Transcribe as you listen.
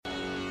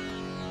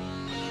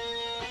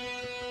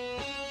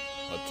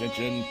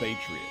Attention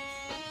Patriots,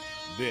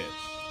 this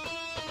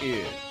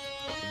is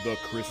the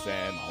Chris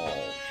Ann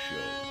Hall Show.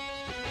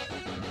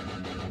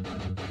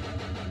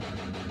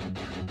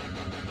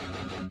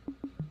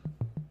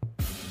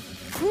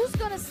 Who's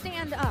gonna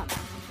stand up?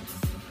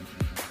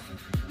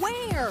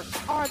 Where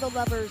are the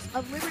lovers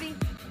of liberty?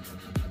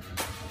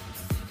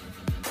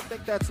 I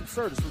think that's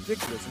absurd. It's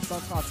ridiculous. It's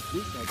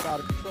unconstitutional. It's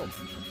out of control.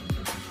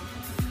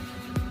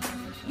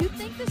 You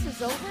think this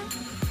is over?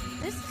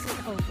 This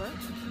isn't over.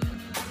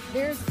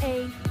 There's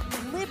a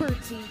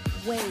liberty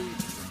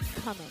wave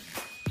coming.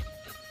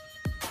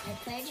 I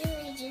pledge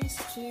allegiance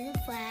to the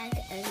flag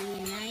of the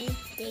United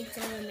States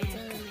of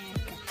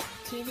America,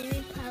 to the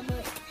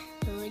republic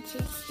for which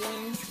it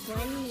stands,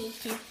 one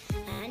nation,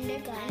 under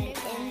God,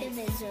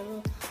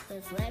 indivisible,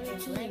 with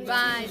liberty and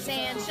Rise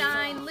and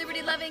shine,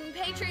 liberty-loving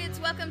patriots.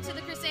 Welcome to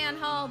the Chris Ann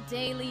Hall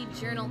Daily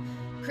Journal.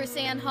 Chris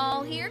Ann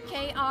Hall here,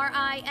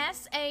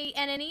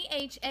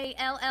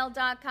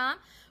 KRISANNEHALL.com,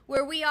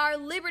 where we are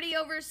liberty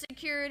over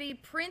security,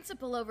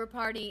 principle over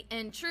party,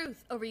 and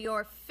truth over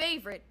your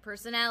favorite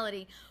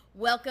personality.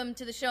 Welcome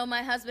to the show,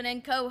 my husband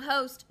and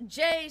co-host,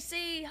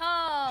 J.C.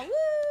 Hall.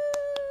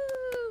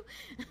 Woo!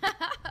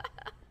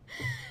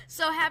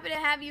 So happy to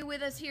have you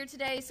with us here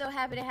today. So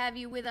happy to have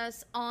you with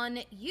us on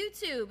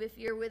YouTube. If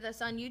you're with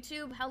us on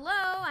YouTube, hello,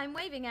 I'm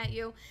waving at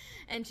you.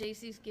 And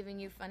JC's giving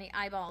you funny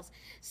eyeballs.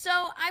 So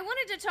I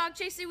wanted to talk,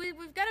 JC,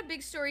 we've got a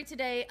big story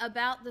today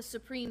about the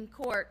Supreme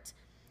Court.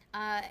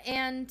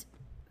 And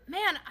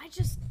man, I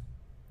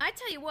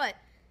tell you what,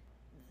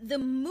 the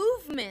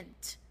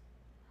movement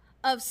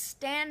of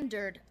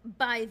standard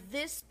by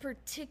this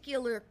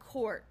particular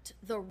court,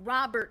 the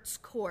Roberts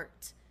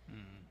Court,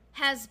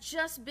 has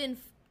just been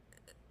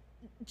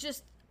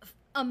just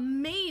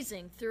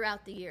amazing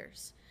throughout the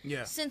years.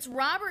 Yeah. Since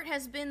Robert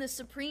has been the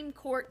Supreme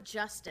Court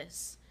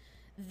Justice,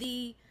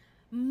 the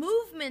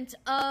movement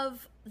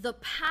of the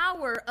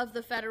power of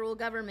the federal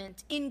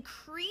government,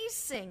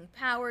 increasing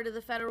power to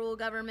the federal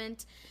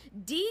government,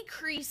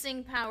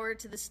 decreasing power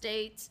to the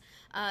states,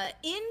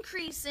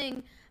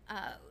 increasing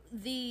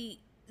the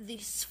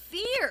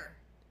sphere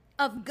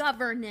of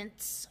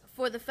governance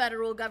for the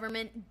federal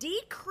government,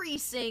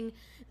 decreasing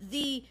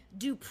the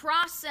due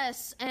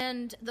process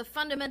and the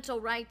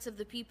fundamental rights of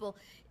the people,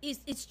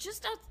 it's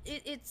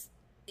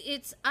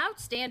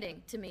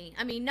outstanding to me.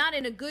 I mean, not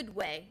in a good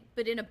way,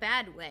 but in a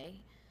bad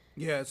way.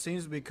 Yeah, it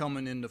seems to be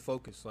coming into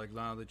focus. Like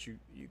now that you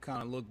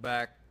kind of look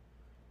back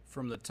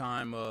from the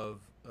time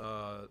of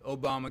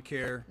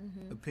Obamacare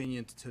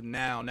opinion to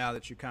now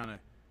that you kind of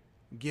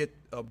get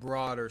a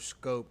broader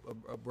scope,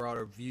 a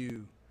broader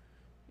view.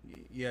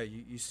 Yeah,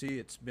 you see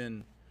it's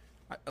been,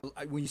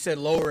 when you said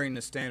lowering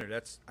the standard,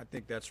 I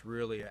think that's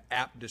really an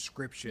apt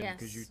description,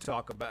 because you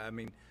talk about, I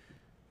mean,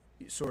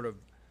 sort of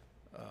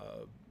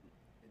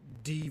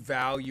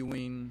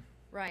devaluing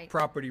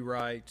property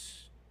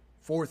rights,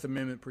 Fourth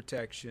Amendment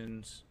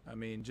protections. I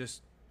mean,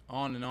 just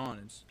on and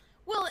on.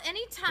 Well,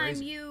 anytime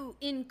crazy. You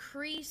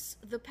increase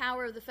the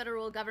power of the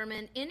federal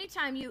government,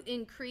 anytime you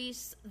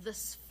increase the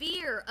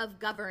sphere of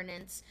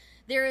governance,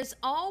 there is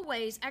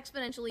always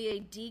exponentially a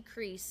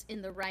decrease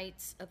in the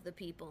rights of the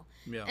people.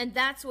 Yeah. And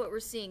that's what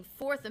we're seeing.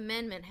 Fourth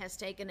Amendment has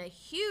taken a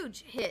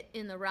huge hit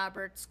in the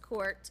Roberts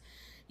Court.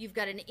 You've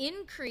got an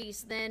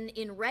increase then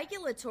in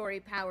regulatory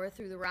power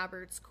through the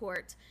Roberts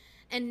Court.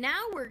 And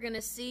now we're going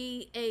to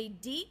see a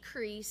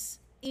decrease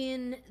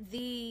in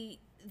the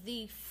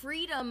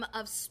freedom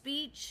of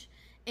speech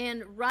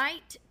and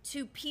right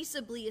to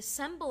peaceably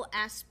assemble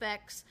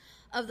aspects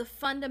of the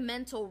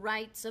fundamental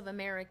rights of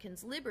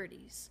Americans'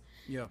 liberties.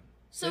 Yeah.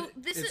 So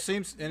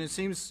it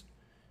seems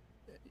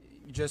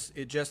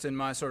just in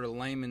my sort of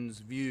layman's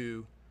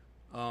view,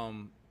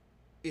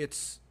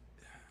 it's,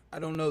 I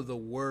don't know the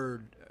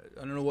word,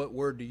 I don't know what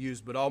word to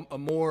use, but a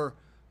more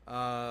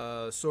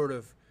sort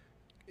of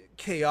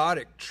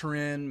chaotic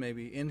trend,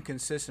 maybe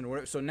inconsistent or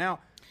whatever. So now,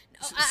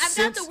 I've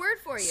got the word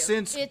for you.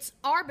 It's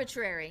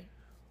arbitrary.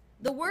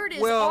 The word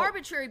is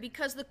arbitrary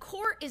because the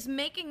court is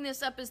making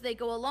this up as they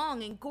go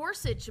along, and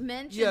Gorsuch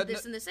mentioned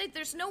this in the state.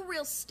 There's no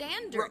real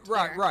standard.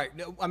 Right.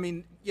 No, I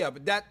mean, yeah,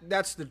 but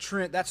that's the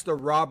trend. That's the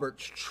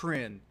Roberts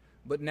trend.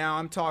 But now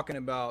I'm talking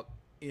about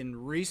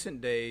in recent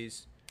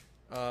days.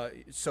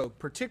 So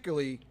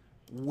particularly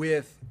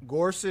with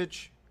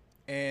Gorsuch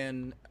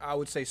and I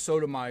would say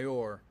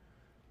Sotomayor,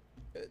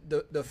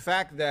 the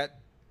fact that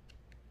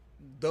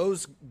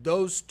those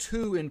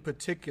two in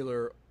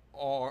particular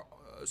are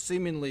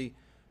seemingly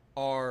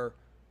are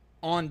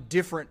on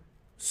different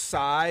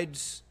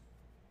sides.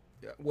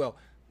 Well,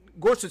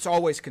 Gorsuch's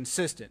always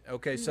consistent.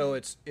 Okay, so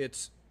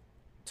it's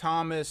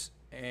Thomas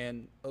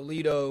and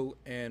Alito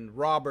and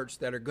Roberts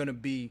that are going to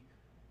be,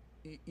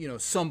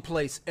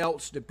 someplace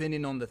else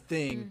depending on the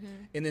thing,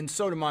 and then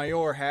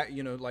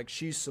Sotomayor, like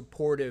she's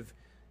supportive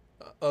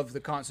of the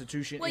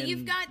Constitution. Well, in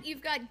you've got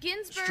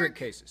Ginsburg, strict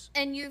cases,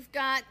 and you've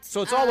got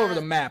so it's all over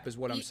the map, is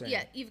what I'm saying.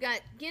 Yeah, you've got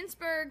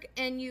Ginsburg,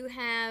 and you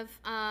have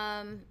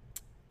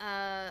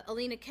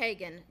Alina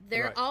Kagan,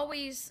 they're Right.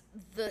 always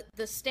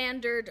the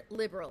standard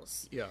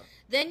liberals. Yeah.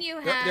 Then you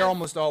They're, have they're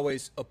almost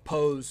always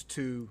opposed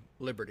to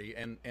liberty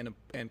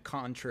and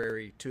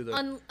contrary to the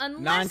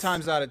unless, 9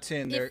 times out of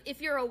 10 they're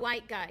if you're a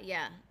white guy,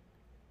 yeah.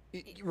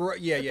 right,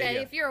 yeah.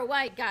 If you're a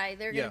white guy,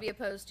 they're going Yeah. to be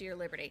opposed to your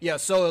liberty. Yeah,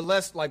 so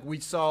unless, like we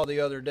saw the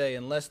other day,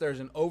 unless there's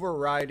an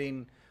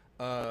overriding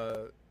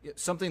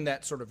something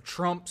that sort of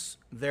trumps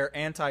their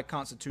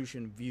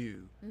anti-constitution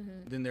view,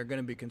 then they're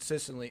going to be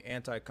consistently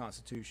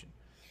anti-constitution.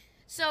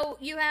 So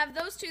you have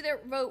those two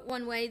that vote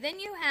one way. Then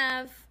you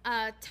have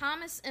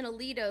Thomas and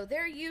Alito.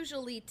 They're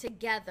usually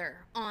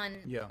together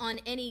on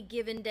any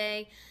given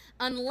day,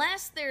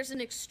 unless there's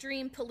an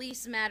extreme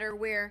police matter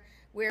where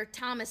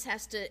Thomas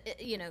has to,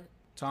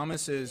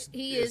 Thomas is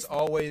is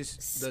always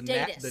the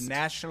statist.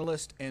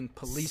 nationalist and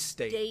police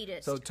state.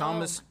 Statist. So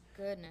Thomas,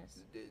 Oh my goodness.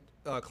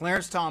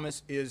 Clarence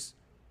Thomas is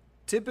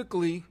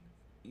typically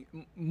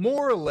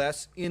more or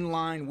less in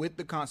line with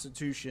the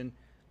Constitution,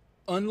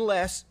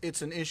 unless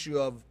it's an issue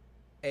of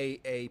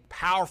a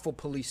powerful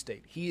police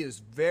state. He is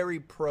very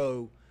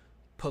pro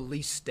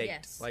police state.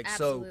 Yes, like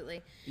absolutely.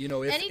 So, you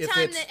know, if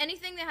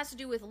anything that has to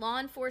do with law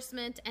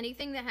enforcement,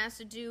 anything that has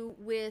to do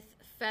with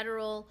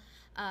federal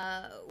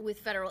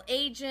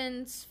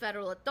agents,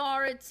 federal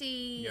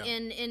authority, Yeah.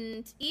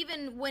 and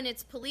even when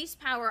it's police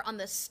power on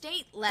the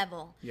state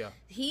level, Yeah.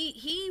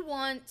 he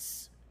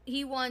wants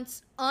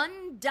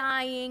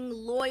undying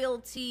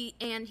loyalty,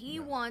 and he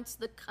wants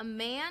the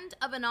command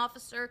of an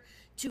officer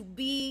to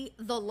be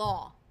the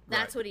law.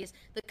 That's Right. what he is.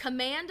 The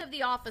command of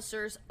the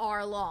officers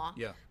are law.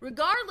 Yeah.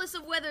 Regardless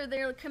of whether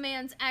their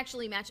commands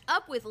actually match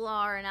up with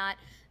law or not,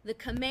 the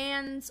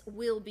commands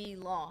will be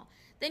law.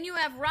 Then you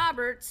have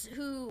Roberts,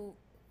 who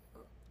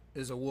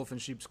is a wolf in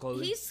sheep's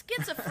clothing. he's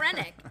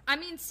schizophrenic. I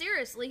mean,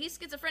 seriously, he's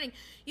schizophrenic.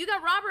 You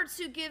got Roberts,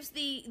 who gives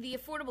the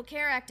Affordable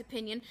Care Act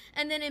opinion,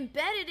 and then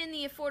embedded in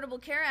the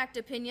Affordable Care Act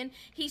opinion,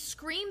 he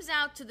screams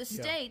out to the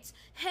states,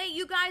 hey,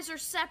 you guys are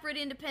separate,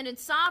 independent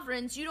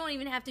sovereigns. You don't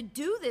even have to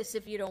do this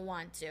if you don't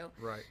want to.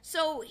 Right.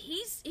 So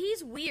he's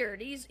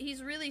weird.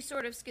 He's really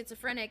sort of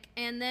schizophrenic.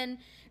 And then,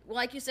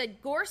 like you said,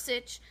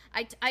 Gorsuch,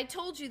 I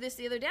told you this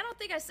the other day. I don't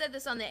think I said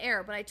this on the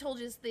air, but I told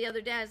you this the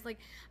other day. I was like,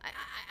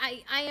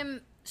 I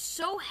am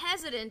so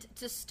hesitant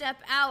to step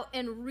out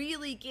and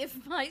really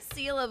give my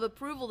seal of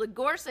approval to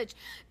Gorsuch,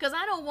 because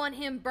I don't want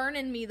him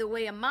burning me the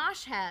way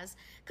Amash has.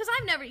 Because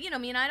I've never,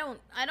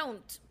 I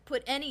don't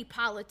put any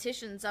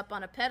politicians up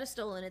on a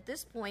pedestal, and at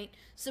this point,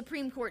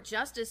 Supreme Court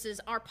justices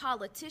are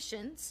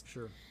politicians.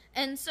 Sure.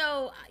 And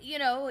so,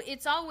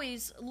 it's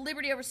always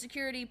liberty over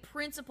security,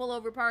 principle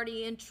over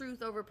party, and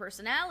truth over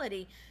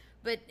personality.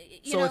 But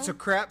so it's a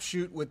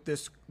crapshoot with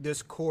this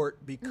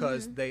court,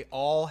 because they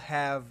all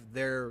have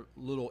their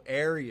little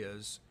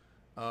areas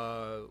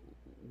that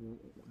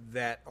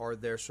are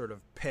their sort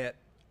of pet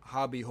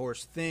hobby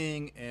horse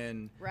thing,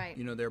 and right.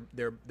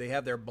 they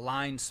have their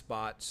blind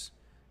spots.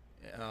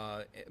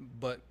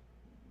 But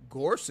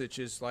Gorsuch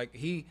is like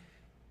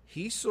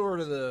he's sort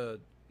of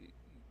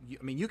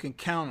you can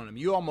count on him.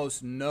 You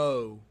almost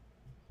know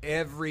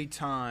every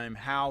time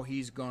how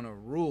he's gonna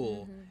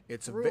rule.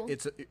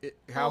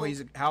 How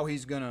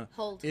he's gonna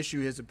Hold.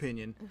 issue his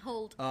opinion.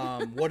 Hold.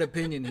 What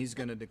opinion he's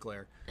gonna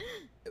declare,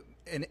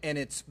 and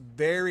it's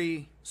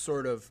very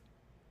sort of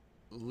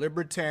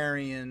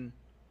libertarian,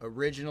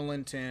 original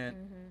intent.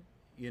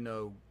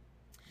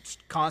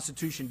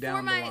 Constitution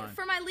down the line.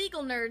 For my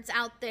legal nerds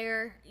out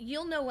there,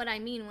 you'll know what I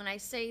mean when I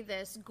say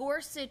this.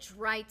 Gorsuch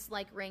writes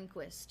like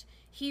Rehnquist.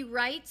 He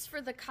writes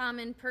for the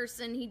common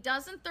person. He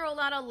doesn't throw a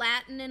lot of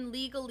Latin and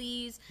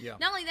legalese. Yeah.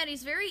 Not only that,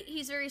 he's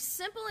very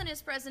simple in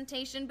his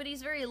presentation, but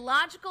he's very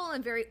logical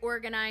and very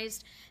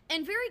organized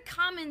and very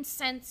common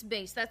sense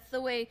based. That's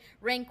the way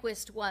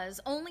Rehnquist was.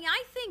 Only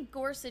I think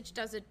Gorsuch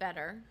does it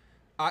better.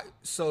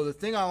 So the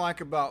thing I like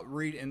about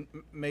reading,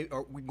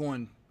 we're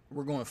going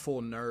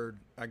full nerd,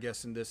 I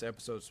guess, in this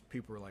episode. So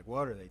people are like,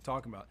 what are they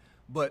talking about?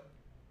 But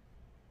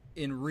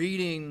in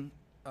reading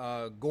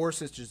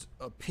Gorsuch's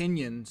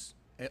opinions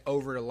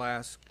over the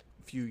last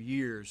few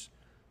years,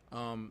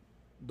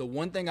 the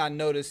one thing I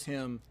noticed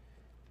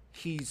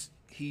his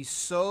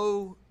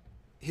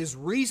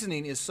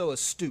reasoning is so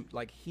astute.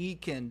 Like, he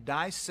can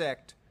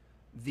dissect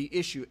the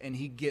issue and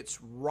he gets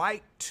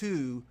right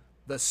to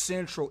the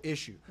central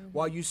issue.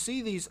 While you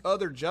see these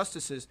other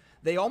justices,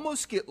 they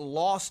almost get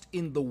lost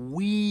in the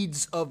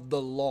weeds of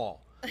the law.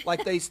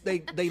 Like they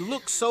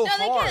look so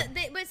hard.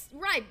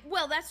 Right.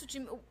 Well, that's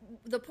what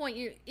the point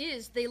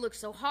is. They look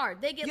so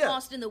hard. They get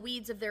lost in the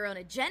weeds of their own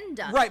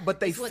agenda. Right, but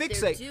they is what fixate.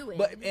 they're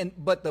doing.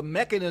 But the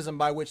mechanism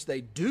by which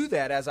they do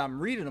that, as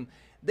I'm reading them,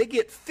 they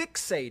get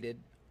fixated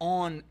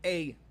on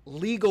a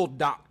legal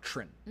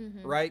doctrine,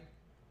 right?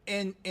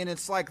 And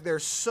it's like they're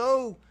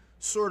so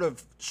sort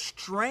of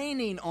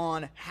straining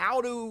on how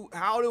do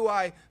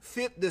I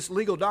fit this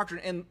legal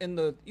doctrine, and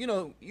the you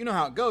know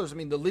how it goes. I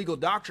mean, the legal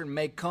doctrine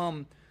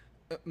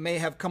may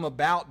have come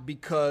about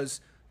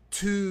because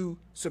two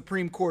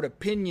Supreme Court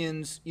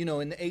opinions, in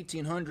the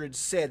 1800s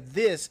said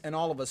this, and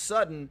all of a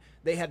sudden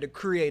they had to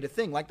create a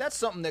thing. Like, that's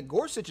something that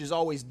Gorsuch is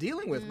always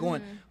dealing with,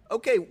 going,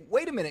 okay,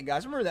 wait a minute,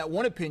 guys. Remember that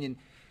one opinion?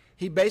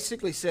 He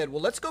basically said,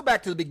 well, let's go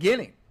back to the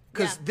beginning,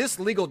 because this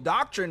legal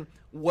doctrine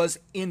was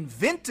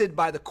invented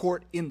by the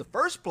court in the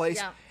first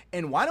place,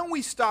 and why don't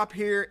we stop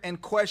here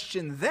and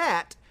question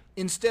that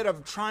instead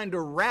of trying to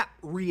wrap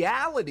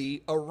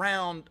reality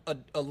around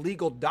a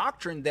legal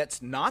doctrine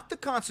that's not the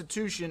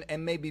Constitution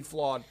and may be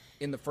flawed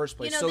in the first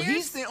place. So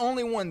he's the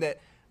only one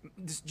that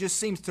just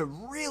seems to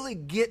really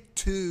get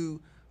to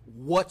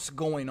what's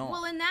going on.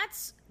 Well, and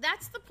that's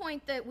the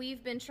point that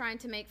we've been trying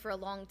to make for a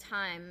long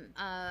time.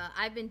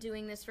 I've been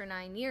doing this for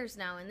 9 years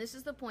now, and this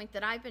is the point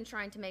that I've been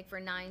trying to make for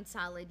 9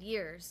 solid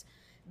years.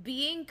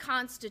 Being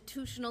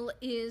constitutional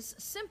is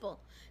simple.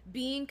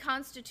 Being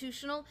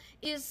constitutional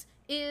is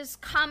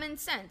common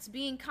sense.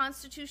 Being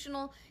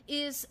constitutional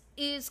is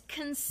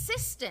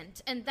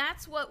consistent, and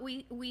that's what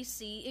we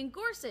see in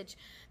Gorsuch.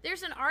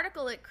 There's an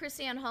article at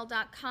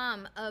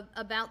chrisannhall.com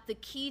about the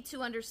key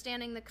to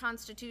understanding the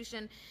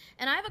Constitution,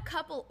 and I have a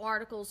couple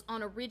articles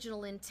on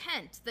original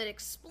intent that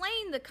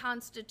explain the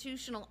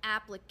constitutional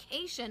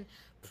application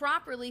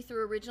properly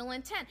through original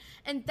intent,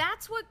 and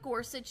that's what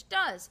Gorsuch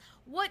does.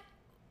 What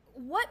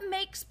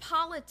makes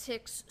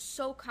politics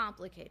so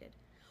complicated?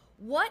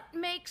 What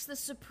makes the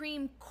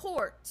Supreme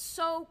Court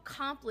so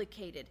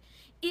complicated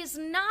is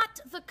not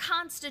the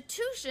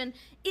Constitution,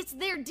 it's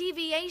their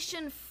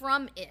deviation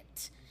from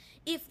it.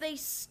 If they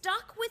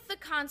stuck with the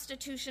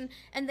Constitution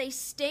and they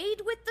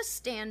stayed with the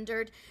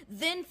standard,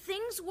 then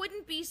things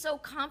wouldn't be so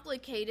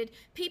complicated.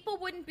 People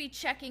wouldn't be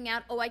checking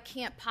out, oh, I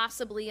can't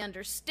possibly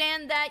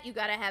understand that. You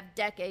got to have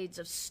decades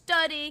of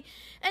study.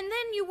 And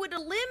then you would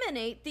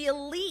eliminate the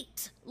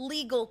elite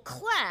legal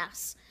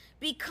class,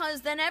 because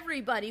then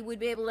everybody would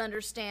be able to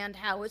understand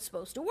how it's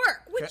supposed to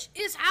work, which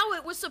is how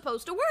it was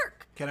supposed to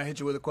work. Can I hit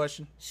you with a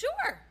question?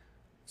 Sure.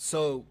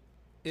 So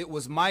it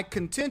was my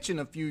contention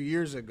a few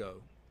years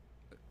ago,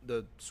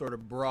 the sort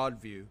of broad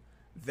view,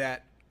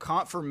 that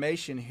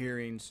confirmation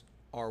hearings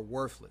are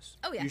worthless.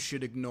 Oh, yeah. You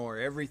should ignore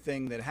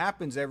everything that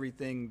happens,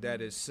 everything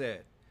that is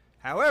said.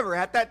 However,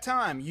 at that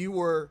time, you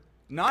were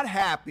not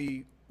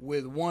happy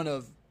with one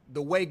of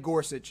the way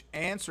Gorsuch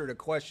answered a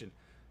question.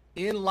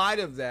 In light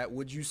of that,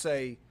 would you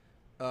say,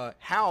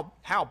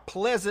 how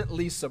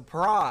pleasantly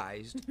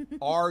surprised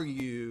are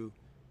you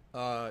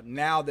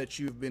now that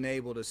you've been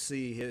able to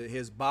see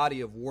his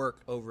body of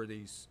work over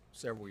these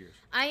several years?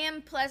 I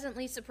am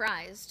pleasantly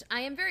surprised.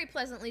 I am very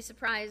pleasantly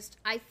surprised.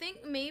 I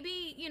think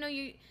maybe,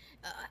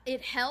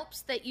 it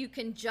helps that you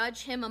can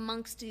judge him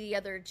amongst the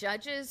other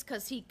judges,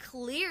 because he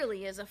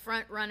clearly is a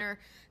front runner,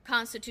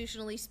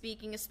 constitutionally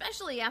speaking,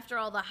 especially after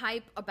all the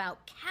hype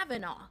about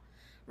Kavanaugh.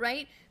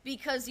 Right?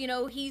 Because,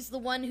 he's the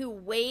one who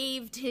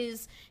waived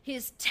his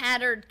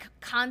tattered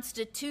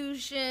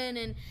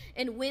constitution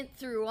and went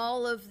through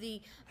all of the,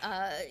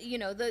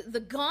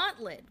 the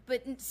gauntlet.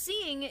 But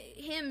seeing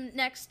him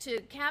next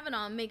to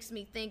Kavanaugh makes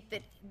me think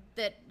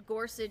that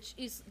Gorsuch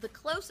is the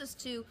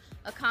closest to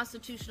a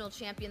constitutional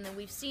champion that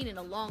we've seen in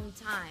a long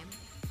time.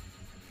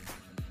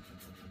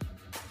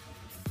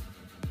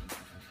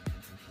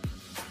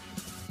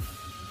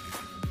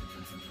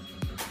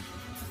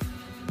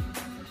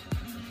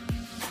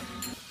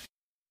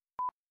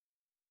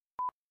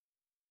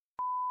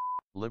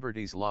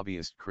 Liberty's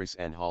lobbyist Chris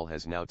Hall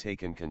has now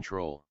taken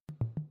control.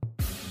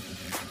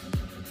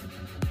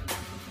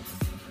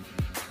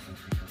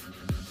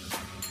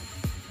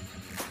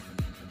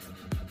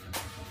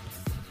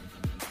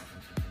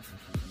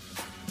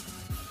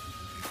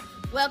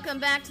 Welcome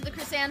back to the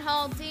Chris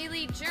Hall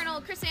Daily Journal.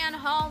 Chris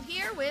Hall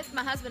here with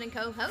my husband and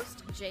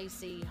co-host,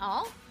 J.C.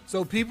 Hall.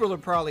 So people are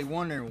probably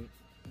wondering,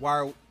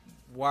 why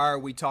are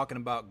we talking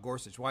about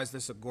Gorsuch? Why is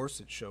this a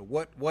Gorsuch show?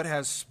 What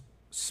has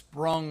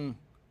sprung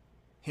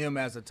him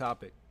as a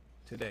topic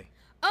today?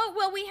 Oh,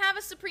 well, we have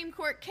a Supreme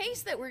Court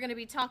case that we're going to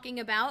be talking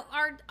about,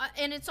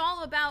 and it's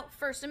all about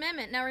First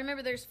Amendment. Now,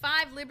 remember, there's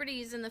 5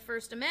 liberties in the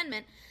First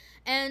Amendment,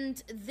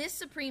 and this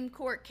Supreme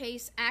Court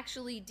case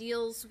actually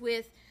deals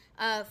with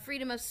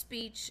freedom of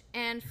speech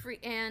and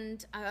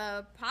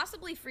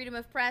possibly freedom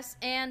of press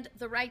and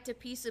the right to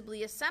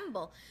peaceably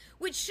assemble,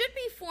 which should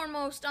be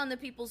foremost on the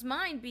people's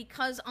mind,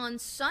 because on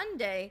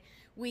Sunday,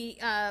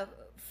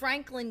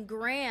 Franklin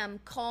Graham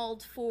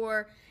called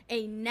for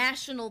a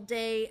national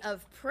day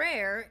of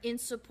prayer in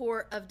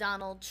support of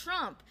Donald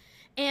Trump.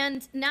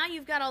 And now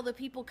you've got all the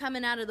people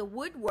coming out of the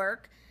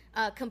woodwork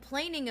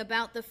complaining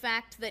about the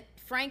fact that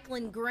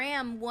Franklin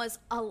Graham was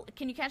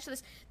can you catch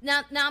this?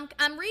 Now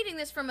I'm reading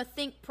this from a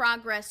Think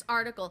Progress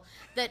article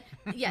that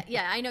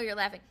I know you're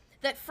laughing.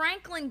 That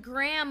Franklin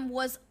Graham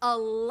was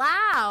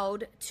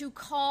allowed to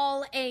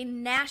call a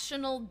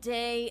national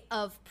day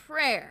of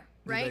prayer,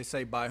 right? Did they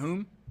say by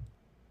whom?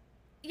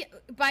 Yeah,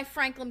 by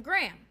Franklin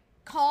Graham.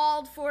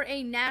 Called for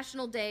a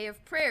national day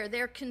of prayer.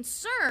 They're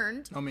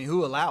concerned. I mean,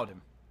 who allowed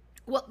him?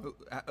 Well,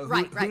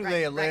 Who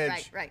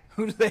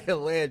do they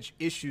allege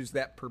issues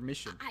that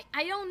permission?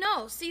 I don't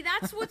know. See,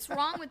 that's what's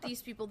wrong with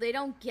these people. They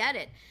don't get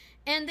it.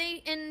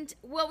 And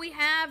what we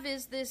have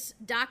is this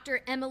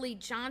Dr. Emily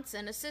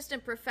Johnson,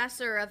 assistant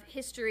professor of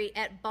history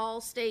at Ball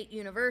State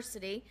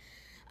University,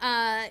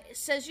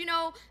 says, you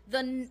know,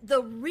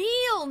 the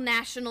real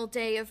National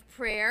Day of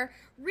Prayer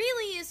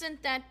really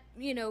isn't that,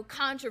 you know,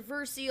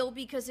 controversial,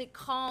 because it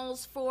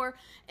calls for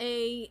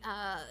a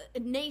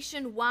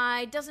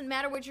nationwide, doesn't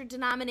matter what your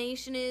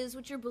denomination is,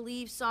 what your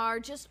beliefs are,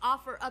 just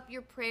offer up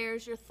your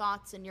prayers, your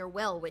thoughts, and your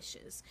well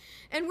wishes.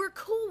 And we're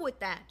cool with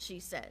that, she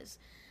says.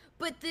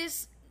 But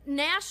this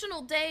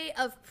National Day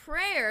of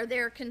Prayer,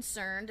 they're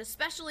concerned,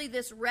 especially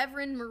this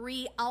Reverend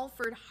Marie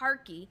Alford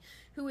Harkey,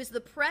 who is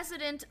the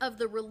president of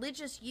the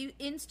Religious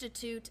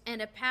Institute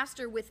and a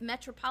pastor with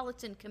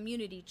Metropolitan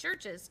Community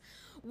Churches,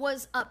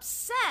 was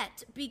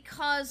upset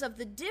because of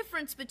the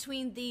difference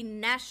between the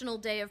National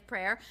Day of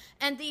Prayer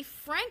and the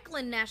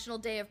Franklin National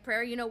Day of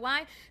Prayer. You know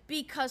why?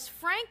 Because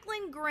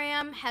Franklin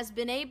Graham has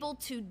been able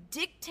to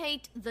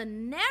dictate the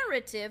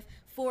narrative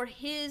for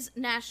his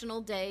National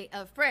Day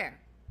of Prayer.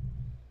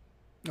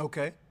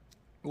 Okay.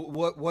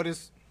 What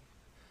is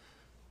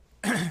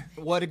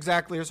what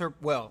exactly is her,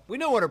 well, we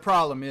know what her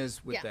problem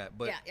is with that,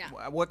 but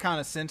what kind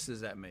of sense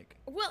does that make?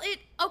 Well,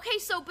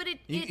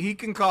 he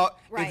can call,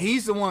 right. If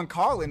he's the one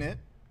calling it,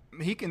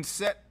 he can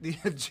set the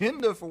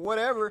agenda for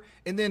whatever,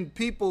 and then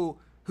people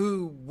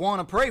who want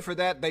to pray for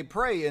that, they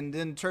pray, and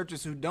then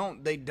churches who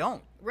don't, they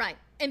don't. Right.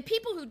 And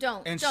people who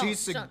don't, and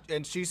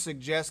she's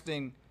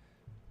suggesting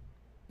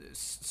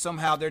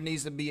somehow there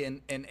needs to be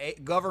a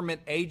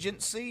government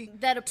agency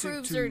that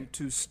approves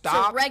to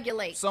stop to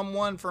regulate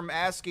someone from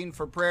asking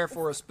for prayer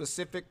for a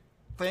specific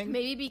thing.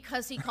 Maybe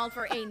because he called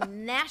for a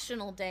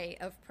National Day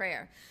of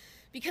Prayer,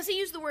 because he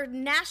used the word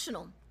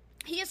national.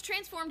 He has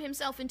transformed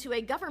himself into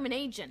a government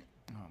agent.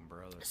 Oh,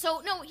 brother.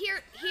 So no,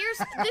 here's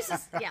this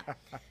is yeah.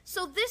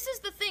 So this is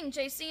the thing,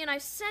 JC, and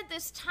I've said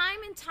this time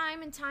and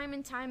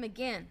time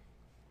again.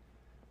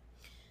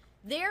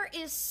 There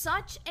is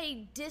such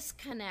a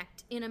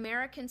disconnect in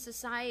American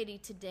society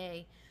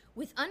today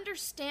with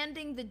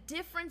understanding the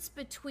difference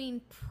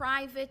between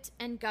private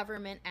and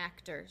government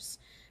actors,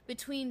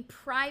 between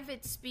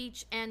private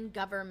speech and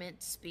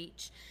government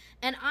speech.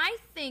 And I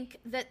think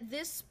that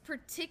this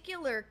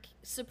particular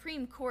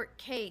Supreme Court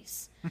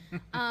case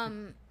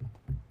doesn't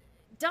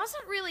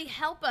really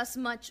help us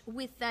much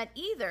with that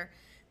either,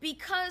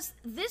 because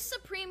this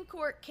Supreme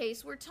Court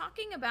case, we're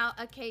talking about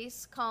a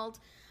case called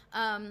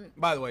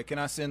by the way, can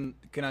I send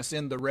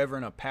the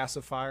Reverend a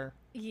pacifier?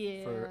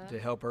 Yeah. To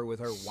help her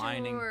with her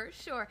whining?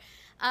 Sure.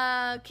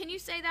 Can you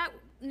say that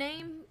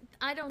name?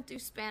 I don't do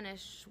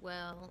Spanish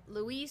well.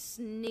 Luis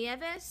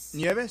Nieves?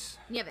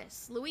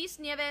 Luis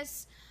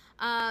Nieves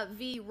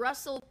v.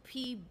 Russell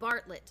P.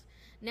 Bartlett.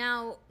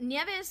 Now,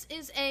 Nieves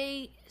is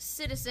a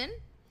citizen,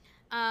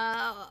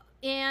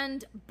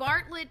 and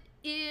Bartlett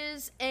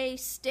is a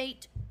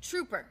state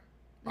trooper.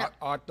 No.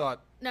 I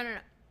thought No.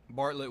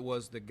 Bartlett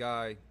was the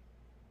guy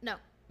No.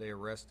 they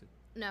arrested.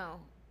 No.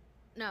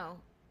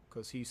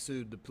 Because he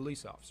sued the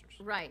police officers.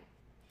 Right.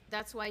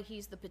 That's why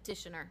he's the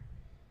petitioner.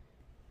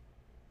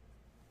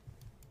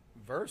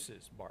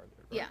 Versus Bartlett,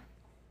 right? Yeah.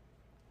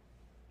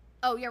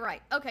 Oh, you're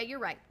right. Okay, you're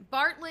right.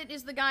 Bartlett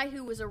is the guy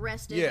who was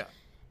arrested. Yeah.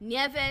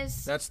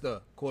 Nieves. That's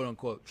the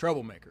quote-unquote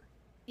troublemaker.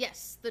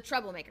 Yes, the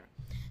troublemaker.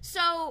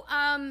 So,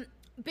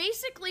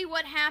 basically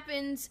what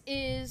happens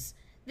is,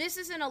 this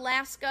is in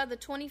Alaska, the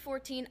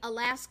 2014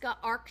 Alaska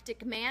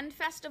Arctic Man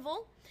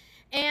Festival.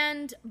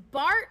 And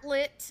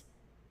Bartlett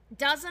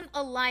doesn't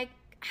like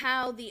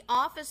how the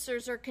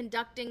officers are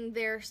conducting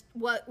their,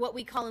 what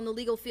we call in the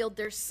legal field,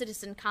 their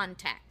citizen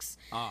contacts.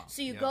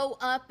 So you go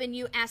up and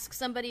you ask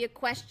somebody a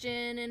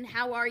question and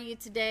how are you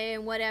today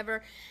and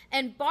whatever.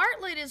 And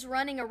Bartlett is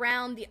running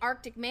around the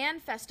Arctic Man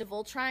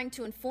Festival trying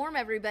to inform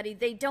everybody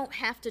they don't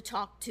have to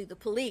talk to the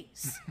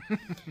police.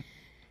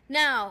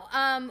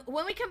 Now,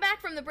 when we come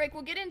back from the break,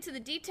 we'll get into the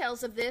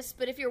details of this,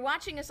 but if you're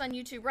watching us on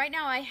YouTube, right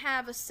now I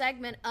have a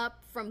segment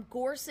up from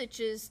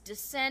Gorsuch's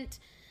dissent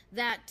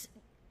that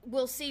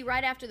we'll see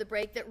right after the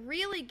break that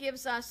really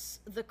gives us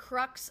the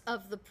crux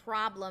of the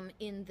problem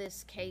in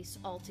this case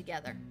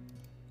altogether.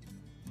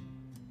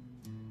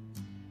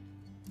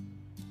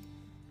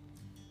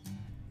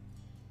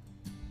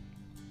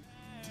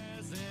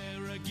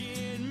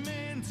 Arrogant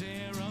men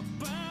tear up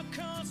our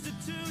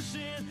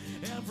Constitution,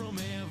 and from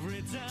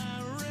every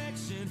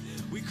direction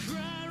we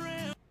cry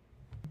around.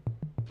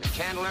 You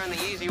can't learn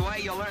the easy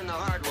way, you'll learn the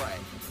hard way.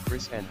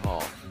 Chris Ann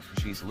Hall,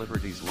 she's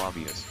Liberty's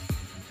lobbyist.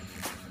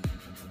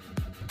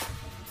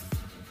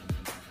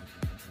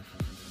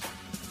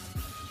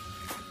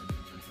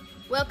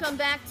 Welcome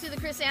back to the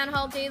Chris Ann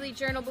Hall Daily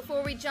Journal.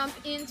 Before we jump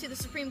into the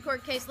Supreme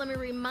Court case, let me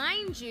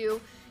remind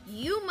you,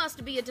 you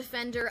must be a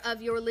defender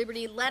of your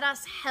liberty. Let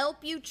us help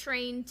you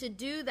train to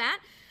do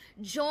that.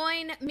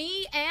 Join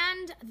me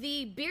and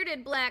the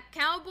bearded black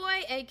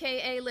cowboy,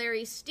 a.k.a.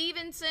 Larry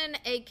Stevenson,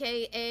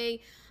 a.k.a.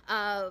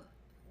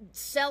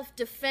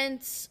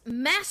 Self-defense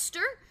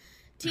master,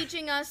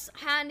 teaching us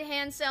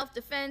hand-to-hand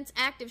self-defense,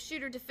 active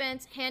shooter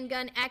defense,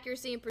 handgun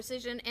accuracy and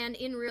precision, and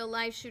in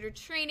real-life shooter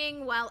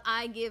training, while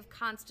I give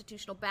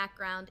constitutional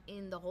background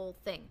in the whole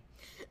thing.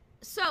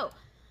 So,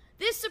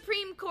 this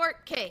Supreme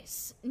Court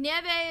case,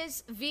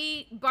 Neves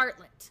v.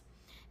 Bartlett.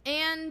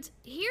 And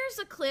here's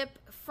a clip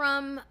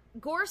from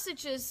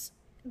Gorsuch's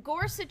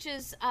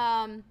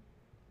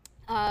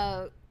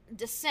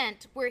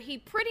dissent, where he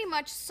pretty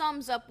much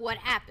sums up what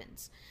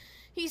happens.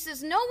 He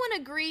says, no one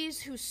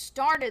agrees who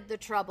started the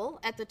trouble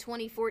at the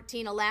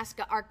 2014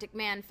 Alaska Arctic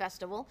Man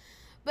Festival,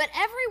 but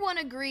everyone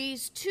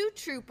agrees two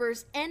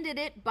troopers ended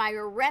it by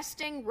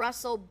arresting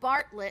Russell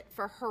Bartlett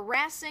for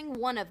harassing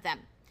one of them.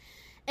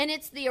 And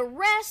it's the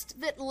arrest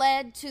that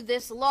led to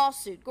this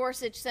lawsuit.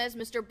 Gorsuch says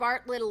Mr.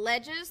 Bartlett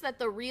alleges that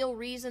the real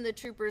reason the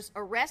troopers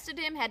arrested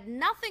him had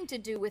nothing to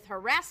do with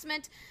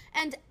harassment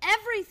and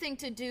everything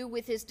to do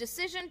with his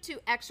decision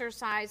to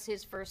exercise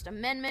his First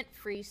Amendment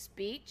free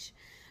speech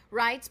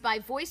rights by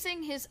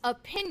voicing his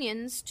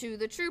opinions to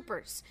the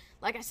troopers.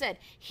 Like I said,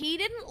 he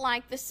didn't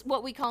like this,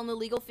 what we call in the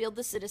legal field,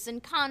 the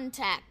citizen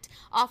contact.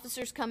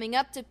 Officers coming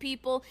up to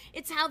people.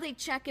 It's how they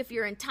check if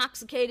you're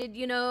intoxicated,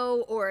 you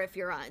know, or if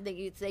you're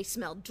they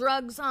smell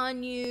drugs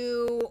on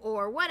you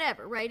or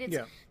whatever, right? It's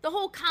the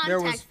whole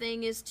contact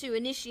thing is to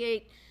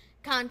initiate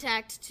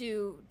contact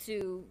to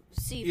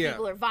see if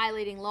people are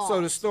violating laws.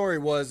 So the story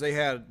was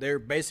they're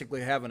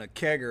basically having a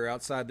kegger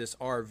outside this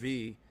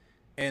RV,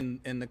 and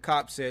the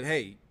cop said,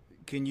 "Hey,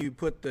 can you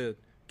put the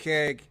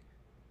keg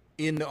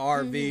in the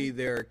RV?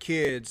 There are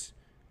kids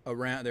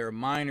around. There are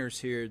minors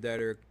here that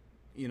are,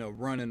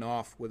 running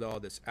off with all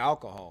this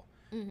alcohol."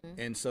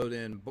 And so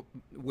then,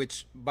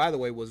 which by the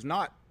way was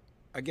not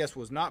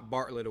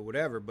Bartlett or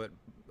whatever, but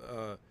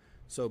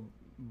so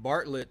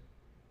Bartlett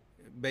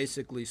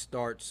basically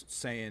starts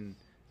saying,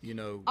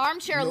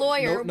 armchair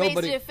lawyer,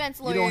 basic defense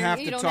lawyer.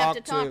 You don't have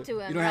to talk to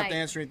him. You don't have to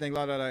answer anything.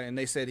 Blah, blah, blah. And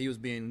they said he was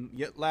being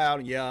loud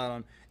and yelled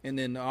on. And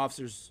then the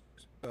officers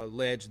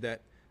alleged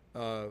that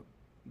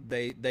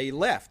they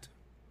left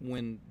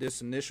when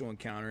this initial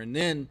encounter, and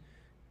then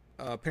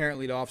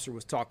apparently the officer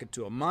was talking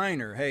to a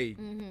minor. Hey,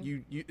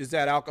 you is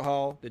that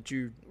alcohol that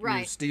you're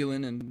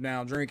stealing and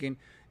now drinking?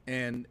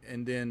 And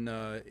then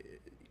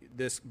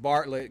this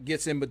Bartlett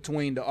gets in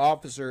between the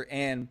officer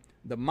and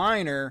the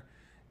minor,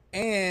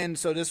 and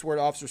so this is where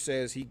the officer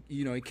says he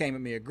came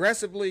at me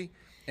aggressively,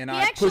 and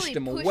I pushed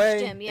him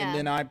away, and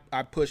then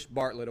I pushed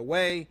Bartlett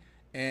away.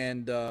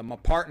 And my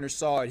partner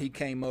saw it. He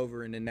came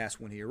over, and then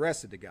that's when he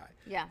arrested the guy.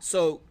 Yeah.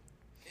 So,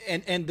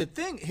 and the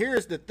thing,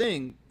 here's the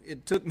thing.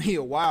 It took me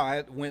a while.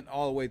 I went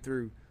all the way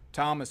through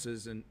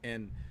Thomas's and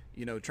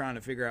trying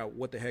to figure out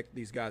what the heck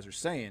these guys are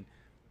saying.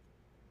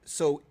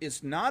 So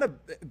it's not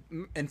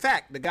in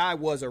fact, the guy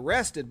was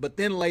arrested, but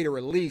then later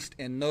released,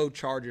 and no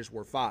charges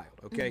were filed.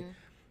 Okay.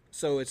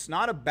 So it's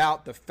not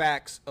about the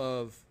facts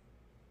of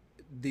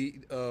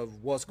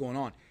what's going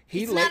on.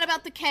 It's not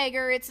about the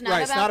kegger. It's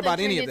not about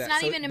any of that. It's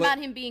not even about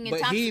him being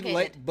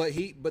intoxicated.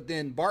 But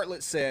then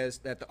Bartlett says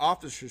that the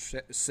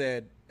officer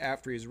said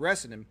after he's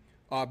arrested him,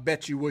 "I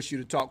bet you wish you'd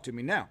have talked to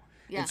me now."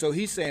 Yeah. And so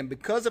he's saying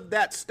because of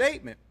that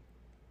statement,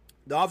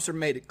 the officer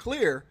made it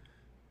clear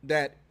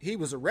that he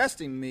was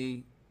arresting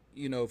me,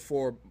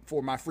 for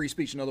my free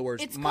speech. In other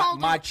words,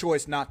 my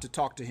choice not to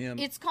talk to him.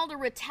 It's called a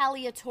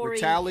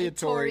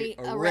retaliatory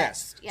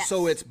arrest. Yes.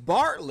 So it's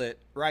Bartlett,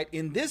 right?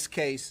 In this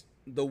case,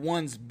 the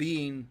ones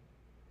being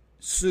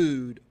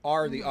sued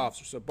are the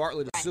officers. So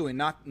Bartlett is suing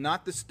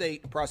not the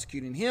state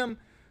prosecuting him,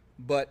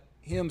 but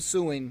him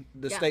suing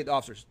the state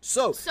officers.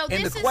 So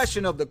in the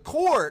question of the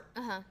court,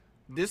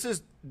 this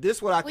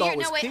what I thought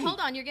was key. Hold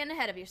on, you're getting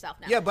ahead of yourself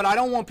now. Yeah, but I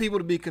don't want people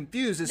to be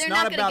confused. It's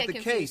not about the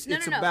case.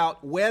 It's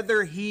about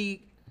whether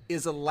he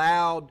is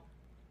allowed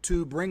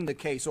to bring the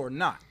case or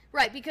not.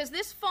 Right, because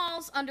this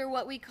falls under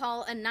what we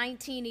call a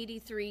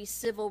 1983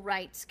 civil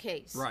rights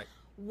case. Right.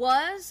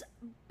 Was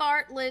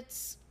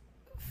Bartlett's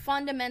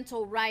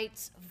fundamental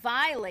rights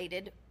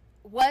violated?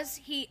 Was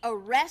he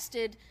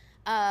arrested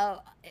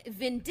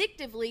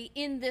vindictively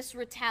in this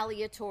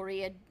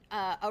retaliatory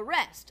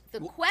arrest?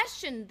 The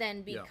question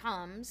then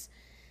becomes,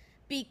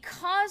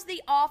 because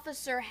the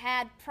officer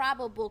had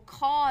probable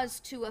cause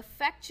to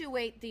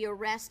effectuate the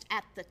arrest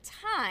at the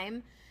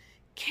time,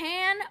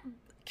 can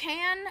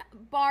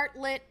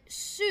Bartlett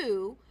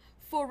sue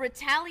for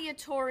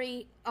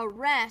retaliatory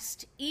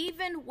arrest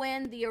even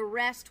when the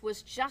arrest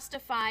was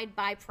justified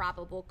by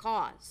probable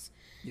cause?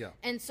 Yeah.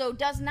 And so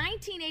does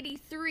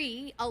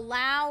 1983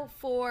 allow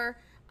for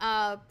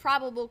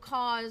probable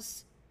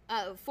cause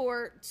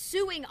for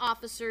suing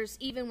officers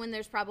even when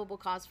there's probable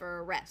cause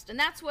for arrest? And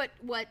that's what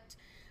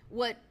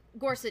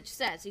Gorsuch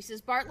says. He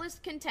says Bartlett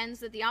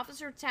contends that the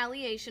officer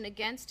retaliation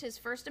against his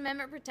First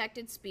Amendment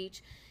protected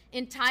speech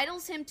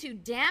entitles him to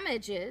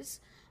damages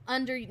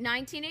under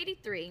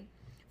 1983.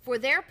 For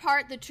their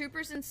part, the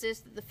troopers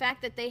insist that the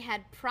fact that they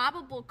had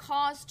probable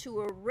cause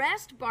to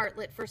arrest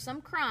Bartlett for some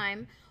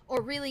crime,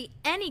 or really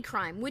any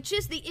crime, which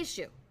is the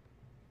issue,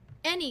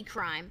 any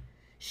crime,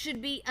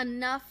 should be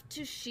enough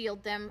to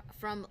shield them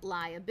from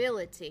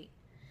liability.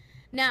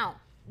 Now,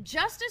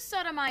 Justice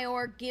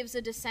Sotomayor gives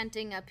a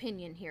dissenting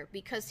opinion here,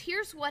 because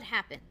here's what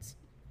happens.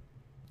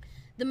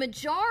 The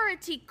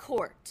majority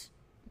court,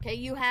 okay,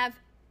 you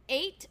have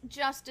 8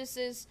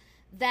 justices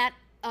that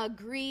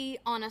agree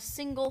on a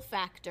single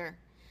factor,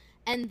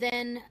 and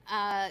then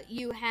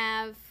you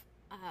have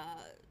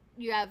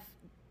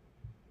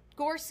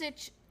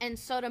Gorsuch and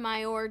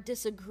Sotomayor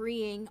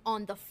disagreeing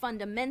on the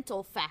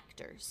fundamental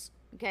factors.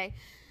 Okay,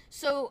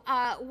 so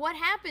what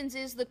happens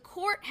is the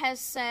court has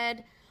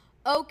said,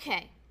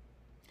 okay,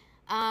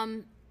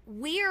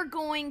 we are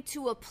going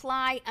to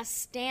apply a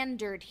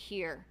standard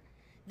here,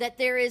 that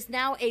there is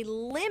now a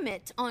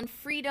limit on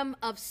freedom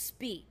of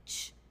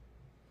speech.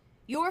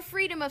 Your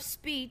freedom of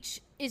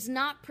speech is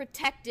not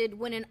protected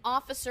when an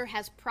officer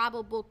has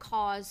probable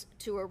cause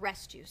to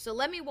arrest you. So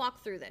let me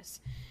walk through this.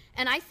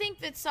 And I think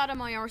that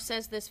Sotomayor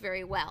says this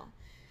very well.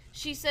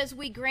 She says,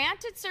 we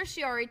granted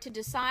certiorari to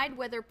decide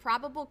whether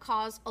probable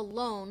cause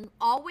alone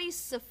always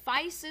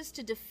suffices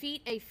to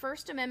defeat a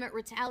First Amendment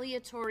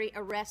retaliatory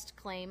arrest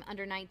claim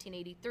under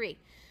 1983.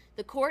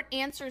 The court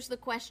answers the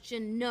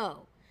question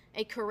no,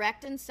 a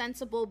correct and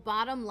sensible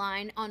bottom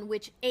line on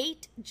which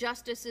 8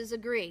 justices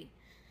agree.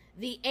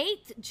 The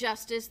 8th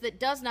justice that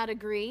does not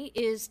agree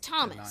is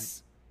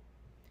Thomas.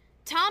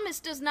 Thomas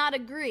does not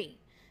agree.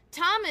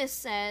 Thomas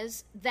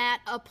says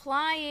that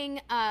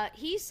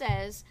he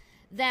says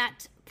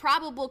that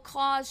probable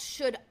cause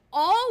should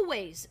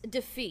always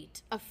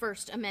defeat a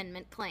First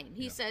Amendment claim.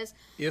 He says,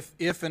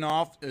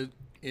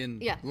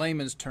 in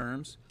layman's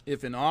terms,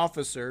 if an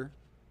officer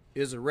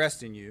is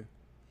arresting you,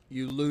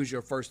 you lose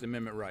your First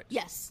Amendment rights.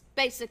 Yes,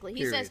 basically.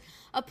 He says,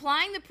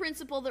 applying the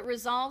principle that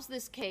resolves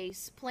this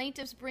case,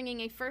 plaintiffs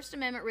bringing a First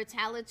Amendment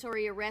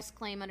retaliatory arrest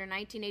claim under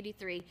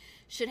 1983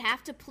 should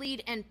have to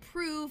plead and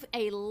prove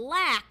a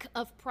lack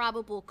of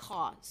probable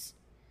cause.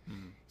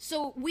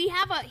 So we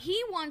have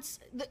he wants,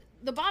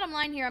 the bottom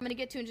line here I'm going to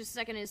get to in just a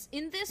second is,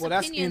 in this opinion,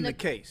 that's in the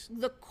case.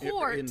 The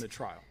court, in the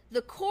trial.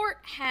 The court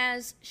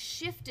has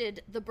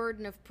shifted the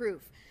burden of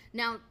proof.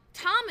 Now,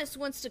 Thomas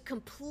wants to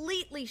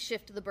completely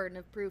shift the burden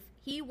of proof.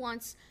 He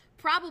wants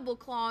probable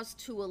cause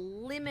to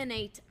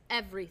eliminate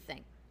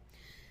everything.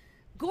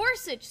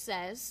 Gorsuch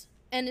says,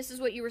 and this is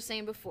what you were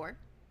saying before,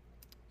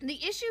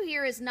 the issue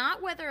here is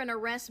not whether an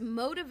arrest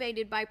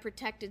motivated by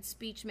protected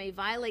speech may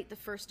violate the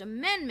First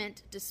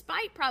Amendment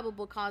despite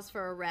probable cause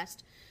for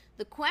arrest.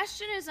 The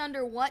question is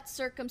under what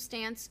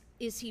circumstance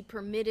is he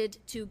permitted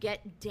to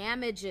get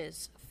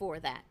damages for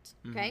that,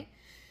 okay?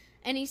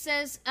 And he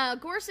says,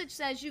 Gorsuch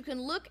says, you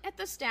can look at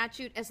the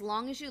statute as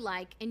long as you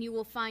like, and you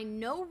will find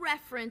no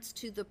reference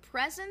to the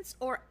presence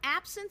or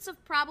absence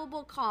of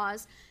probable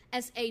cause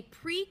as a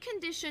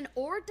precondition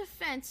or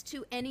defense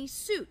to any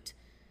suit.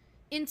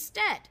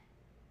 Instead,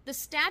 the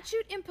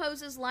statute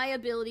imposes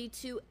liability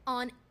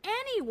on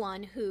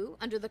anyone who,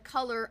 under the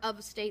color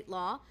of state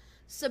law,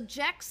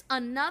 subjects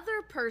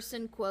another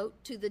person,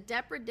 quote, to the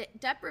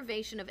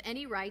deprivation of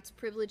any rights,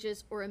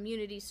 privileges, or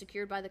immunities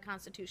secured by the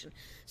Constitution.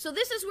 So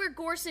this is where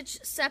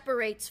Gorsuch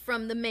separates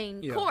from the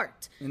main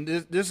court. And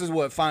this is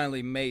what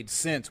finally made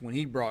sense when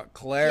he brought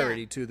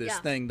clarity to this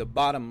thing. The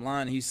bottom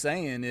line he's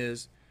saying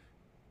is,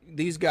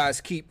 these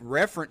guys keep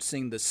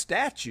referencing the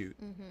statute,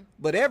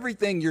 but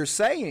everything you're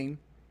saying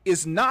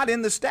is not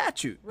in the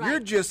statute. Right. You're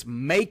just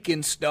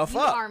making stuff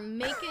up. You are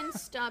making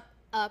stuff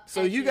up.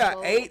 So you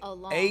got eight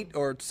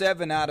or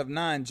 7 out of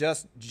 9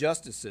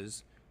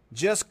 justices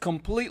just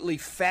completely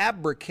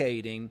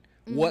fabricating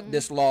what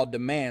this law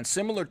demands,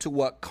 similar to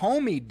what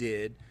Comey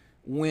did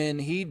when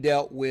he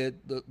dealt with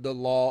the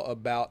law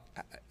about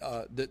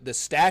the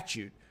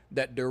statute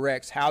that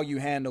directs how you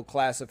handle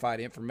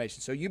classified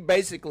information. So you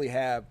basically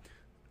have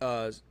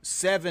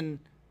 7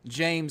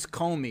 James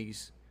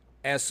Comeys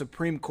as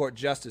Supreme Court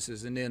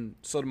justices, and then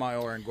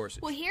Sotomayor and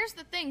Gorsuch. Well, here's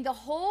the thing. The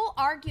whole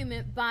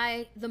argument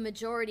by the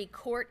majority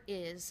court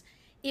is,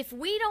 if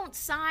we don't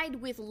side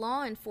with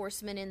law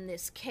enforcement in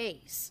this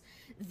case,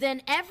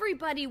 then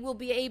everybody will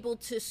be able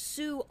to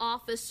sue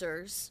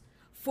officers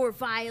for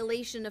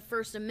violation of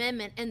First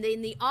Amendment, and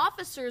then the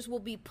officers will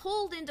be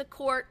pulled into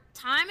court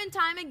time and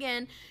time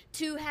again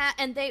to have.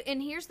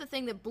 And here's the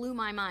thing that blew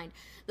my mind.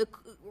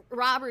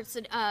 Roberts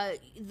said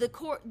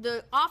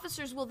the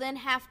officers will then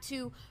have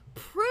to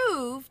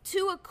prove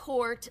to a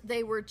court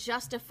they were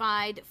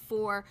justified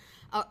for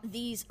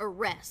these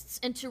arrests.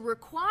 And to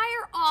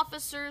require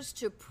officers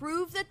to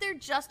prove that they're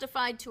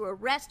justified to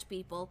arrest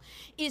people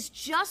is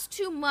just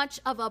too much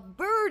of a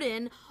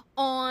burden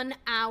on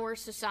our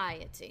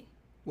society.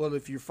 Well,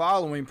 if you're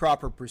following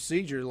proper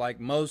procedure like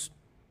most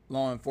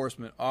law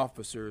enforcement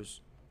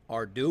officers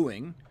are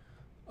doing,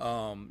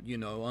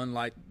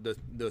 unlike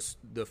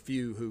the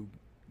few who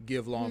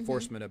give law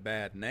enforcement a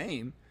bad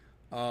name,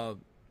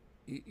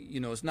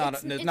 it's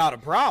not a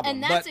problem.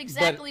 And that's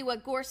exactly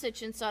what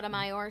Gorsuch and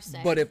Sotomayor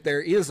say. But if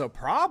there is a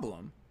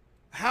problem,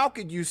 how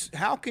can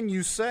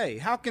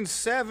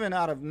 7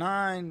 out of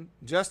 9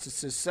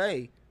 justices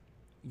say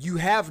you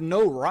have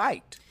no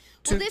right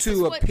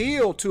to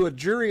appeal to a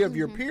jury of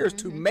your peers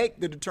to make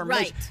the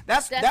determination?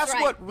 Right. That's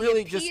right. what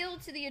really appeal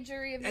to the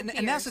jury of your peers.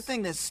 And that's the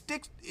thing that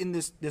sticks in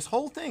this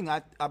whole thing.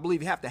 I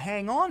believe you have to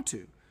hang on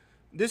to.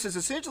 This is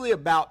essentially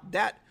about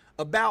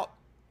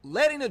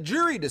letting a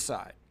jury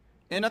decide.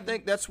 And I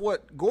think that's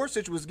what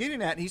Gorsuch was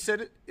getting at. He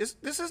said,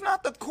 this is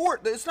not the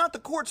court. It's not the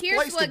court's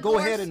place to go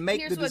ahead and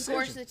make the decision. Here's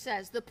what Gorsuch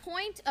says. The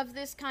point of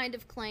this kind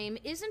of claim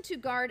isn't to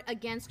guard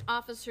against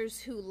officers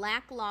who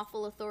lack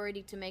lawful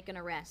authority to make an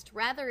arrest.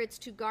 Rather, it's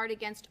to guard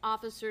against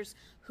officers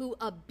who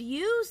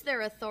abuse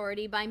their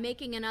authority by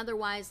making an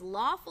otherwise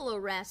lawful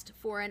arrest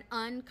for an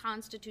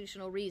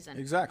unconstitutional reason.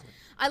 Exactly.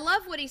 I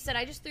love what he said.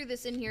 I just threw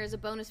this in here as a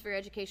bonus for your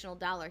educational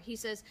dollar. He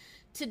says,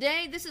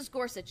 today, this is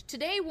Gorsuch,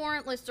 today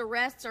warrantless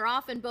arrests are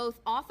often both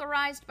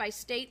authorized by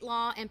state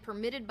law and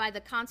permitted by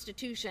the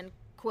Constitution,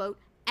 quote,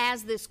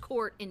 as this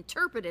court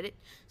interpreted it,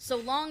 so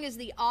long as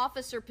the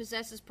officer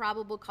possesses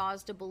probable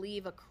cause to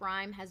believe a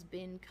crime has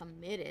been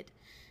committed.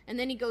 And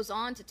then he goes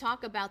on to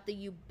talk about the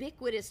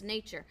ubiquitous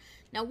nature.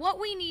 Now, what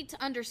we need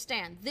to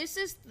understand, this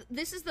is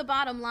the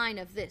bottom line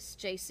of this,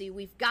 JC.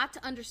 We've got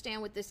to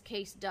understand what this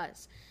case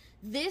does.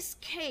 This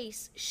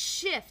case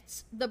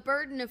shifts the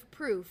burden of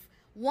proof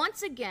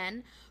once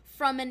again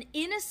from an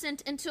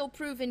innocent until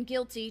proven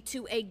guilty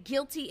to a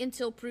guilty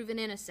until proven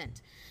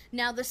innocent.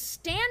 Now, the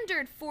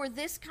standard for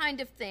this kind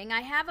of thing,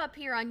 I have up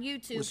here on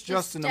YouTube. Which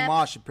Justin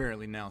Amash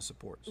apparently now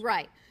supports.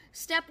 Right.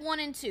 Step 1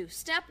 and 2.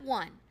 Step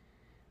 1.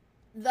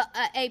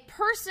 A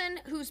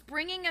person who's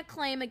bringing a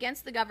claim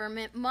against the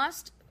government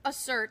must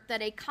assert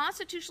that a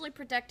constitutionally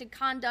protected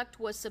conduct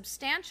was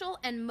substantial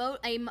and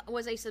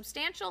was a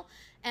substantial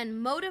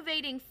and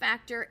motivating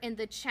factor in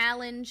the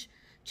challenge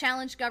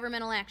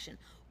governmental action.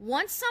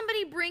 Once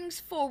somebody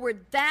brings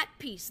forward that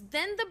piece,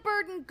 then the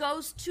burden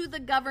goes to the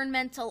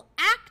governmental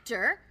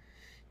actor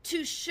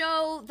to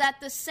show that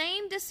the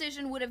same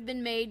decision would have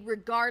been made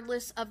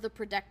regardless of the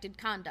protected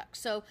conduct.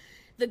 So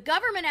the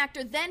government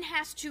actor then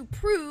has to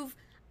prove,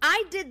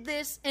 I did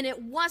this and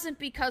it wasn't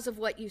because of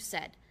what you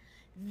said.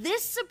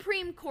 This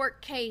Supreme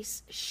Court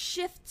case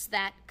shifts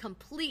that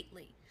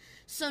completely.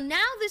 So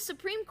now this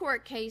Supreme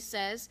Court case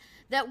says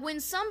that when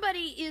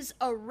somebody is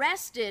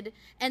arrested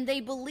and they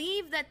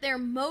believe that their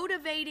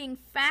motivating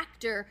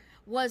factor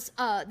was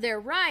their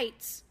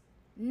rights,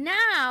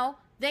 now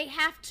they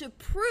have to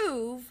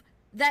prove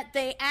that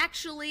they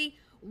actually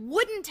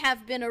wouldn't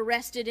have been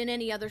arrested in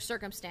any other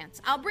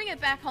circumstance. I'll bring it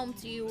back home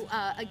to you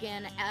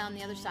again on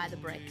the other side of the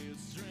break.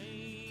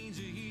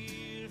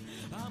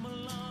 I'm a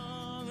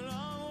long,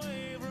 long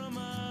way from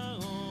my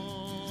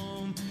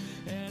home,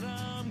 and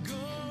I'm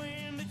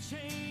going to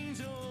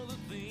change all the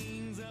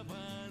things I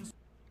find.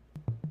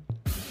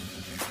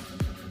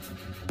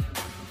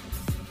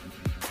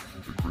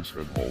 The Chris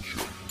and Hall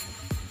Show.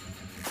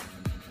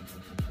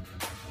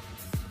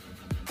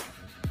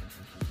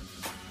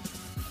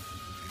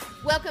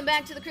 Welcome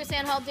back to the Chris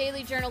Ann Hall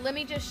Daily Journal. Let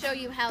me just show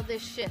you how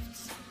this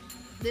shifts.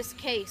 This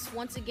case,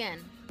 once again,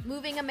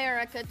 moving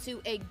America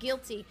to a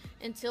guilty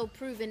until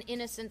proven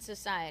innocent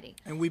society.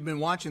 And we've been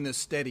watching this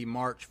steady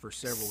march for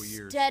several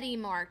years. Steady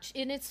march.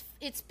 And it's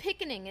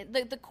quickening.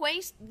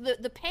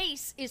 The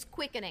pace is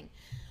quickening.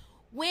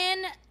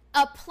 When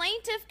a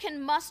plaintiff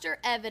can muster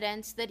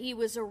evidence that he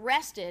was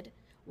arrested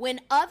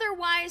when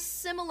otherwise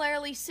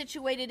similarly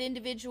situated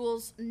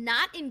individuals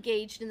not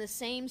engaged in the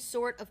same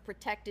sort of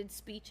protected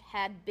speech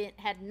had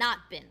not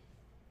been.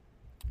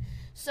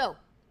 So,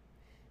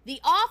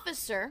 the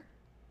officer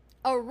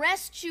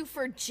arrests you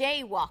for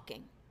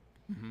jaywalking.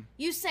 Mm-hmm.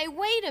 You say,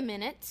 wait a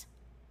minute,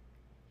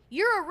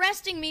 you're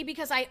arresting me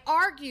because I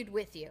argued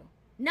with you,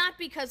 not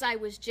because I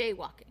was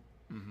jaywalking.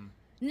 Mm-hmm.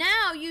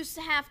 Now you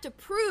have to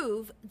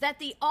prove that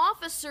the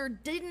officer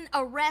didn't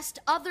arrest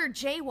other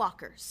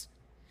jaywalkers.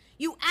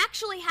 You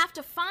actually have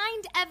to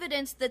find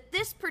evidence that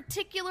this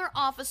particular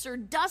officer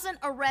doesn't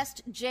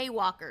arrest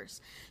jaywalkers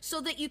so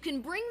that you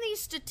can bring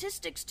these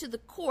statistics to the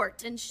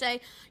court and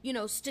say, you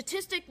know,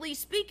 statistically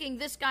speaking,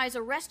 this guy's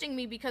arresting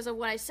me because of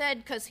what I said,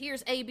 because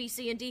here's A, B,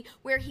 C, and D,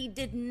 where he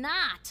did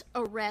not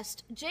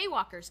arrest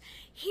jaywalkers.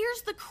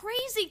 Here's the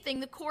crazy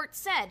thing the court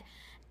said.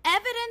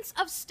 Evidence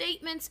of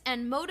statements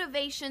and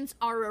motivations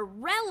are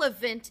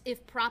irrelevant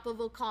if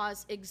probable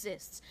cause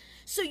exists.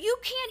 So you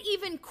can't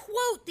even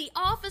quote the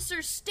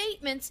officer's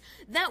statements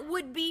that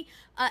would be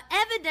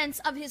evidence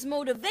of his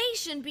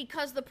motivation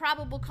because the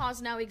probable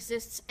cause now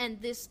exists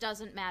and this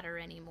doesn't matter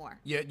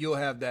anymore. Yet you'll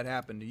have that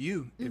happen to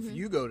you if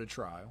you go to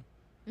trial.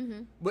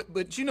 Mm-hmm.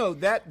 But you know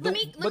that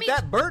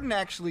that burden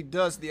actually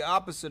does the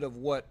opposite of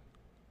what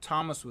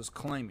Thomas was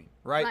claiming,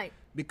 right? Right.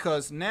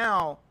 Because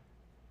now,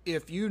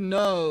 if you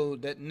know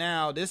that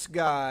now this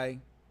guy,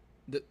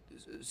 the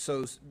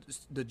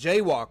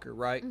jaywalker,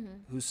 right,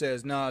 who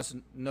says, no, it's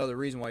another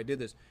reason why he did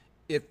this.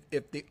 If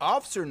the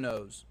officer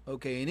knows,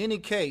 okay, in any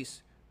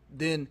case,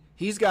 then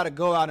he's got to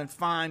go out and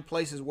find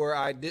places where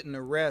I didn't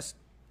arrest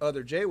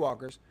other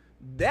jaywalkers.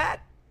 That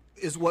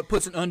is what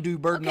puts an undue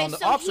burden on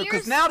the officer,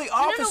 because now the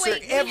officer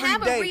every day. We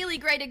have a really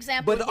great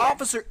example. But the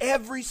officer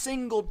every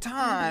single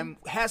time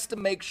has to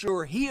make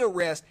sure he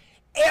arrests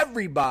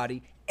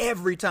everybody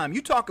every time.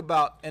 You talk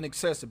about an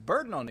excessive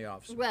burden on the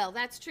officer. Well,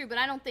 that's true, but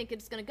I don't think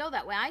it's going to go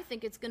that way. I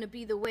think it's going to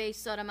be the way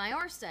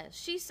Sotomayor says.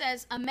 She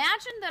says,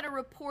 imagine that a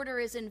reporter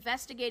is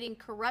investigating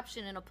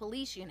corruption in a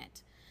police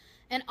unit,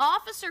 An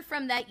officer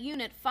from that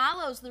unit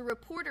follows the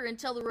reporter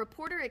until the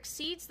reporter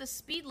exceeds the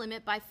speed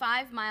limit by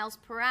 5 miles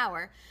per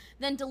hour,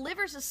 then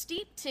delivers a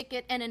steep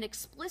ticket and an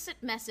explicit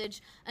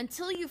message.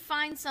 Until you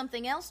find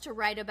something else to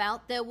write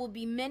about, there will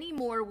be many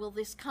more where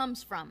this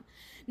comes from.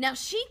 Now,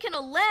 she can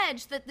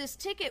allege that this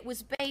ticket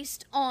was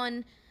based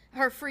on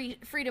her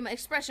freedom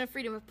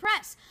of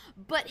press,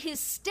 but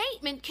his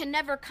statement can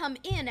never come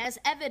in as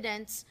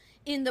evidence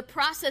in the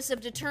process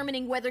of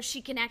determining whether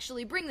she can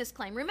actually bring this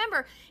claim.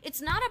 Remember,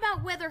 it's not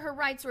about whether her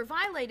rights were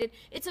violated,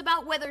 it's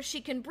about whether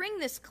she can bring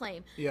this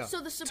claim. Yeah. So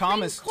the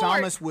Supreme Court,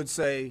 Thomas would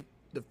say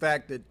the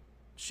fact that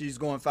she's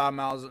going 5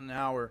 miles an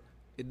hour,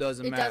 it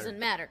doesn't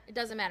matter. It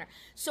doesn't matter.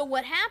 So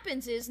what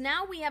happens is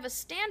now we have a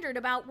standard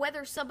about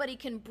whether somebody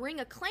can bring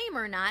a claim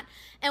or not.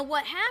 And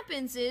what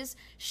happens is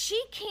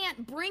she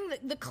can't bring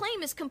the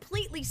claim is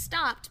completely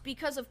stopped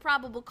because of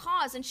probable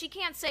cause. And she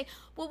can't say,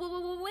 well,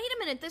 wait a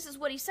minute, this is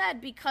what he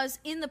said, because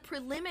in the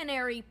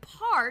preliminary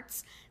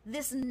parts,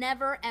 this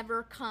never,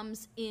 ever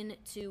comes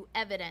into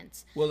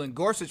evidence. Well, and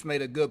Gorsuch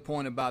made a good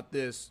point about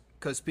this,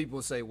 because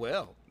people say,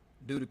 well,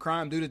 do the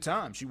crime, do the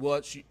time.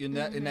 In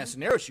that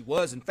scenario, she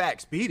was in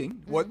fact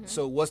speeding.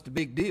 So what's the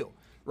big deal,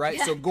 right?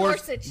 Yeah, so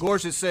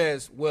Gorsuch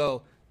says,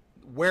 well,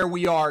 where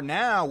we are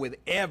now with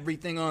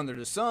everything under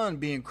the sun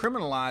being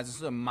criminalized,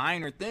 some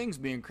minor things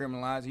being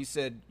criminalized. He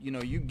said,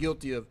 you're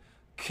guilty of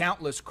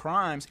countless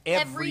crimes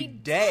every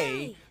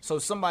day. So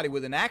somebody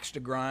with an axe to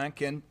grind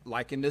can,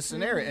 like in this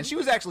scenario, and she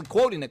was actually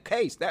quoting a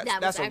case.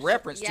 That's a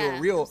reference to a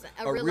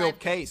real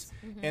case.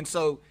 And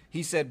so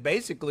he said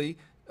basically,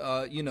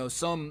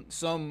 some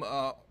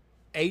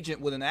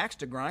agent with an axe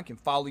to grind can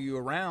follow you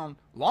around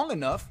long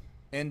enough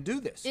and do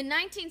this. In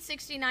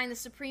 1969, the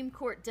Supreme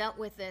Court dealt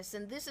with this,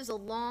 and this is a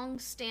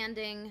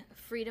long-standing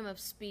freedom of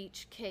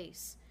speech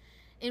case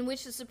in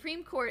which the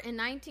Supreme Court in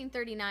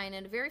 1939,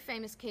 in a very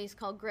famous case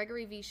called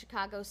Gregory v.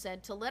 Chicago,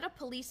 said, to let a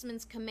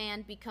policeman's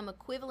command become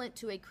equivalent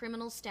to a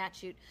criminal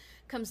statute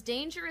comes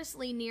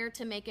dangerously near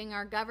to making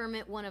our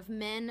government one of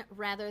men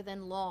rather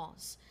than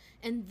laws.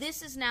 And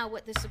this is now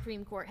what the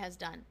Supreme Court has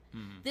done.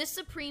 This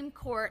Supreme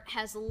Court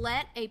has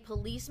let a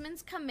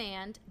policeman's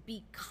command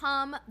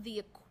become the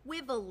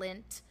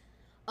equivalent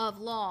of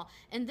law.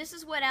 And this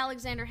is what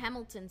Alexander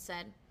Hamilton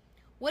said.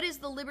 What is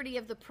the liberty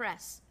of the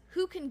press?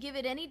 Who can give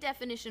it any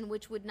definition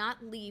which would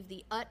not leave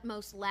the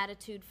utmost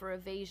latitude for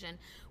evasion?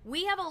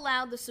 We have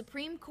allowed the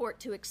Supreme Court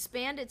to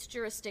expand its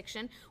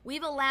jurisdiction.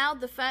 We've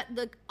allowed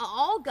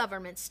all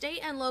governments,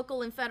 state and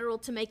local and federal,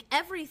 to make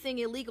everything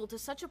illegal to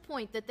such a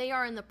point that they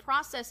are in the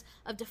process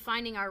of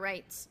defining our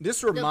rights. They're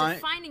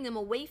defining them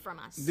away from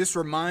us. This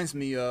reminds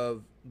me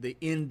of the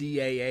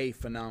NDAA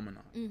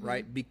phenomenon,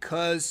 right?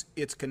 Because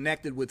it's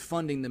connected with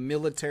funding the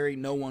military,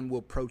 no one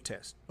will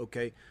protest,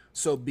 okay?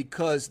 So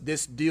because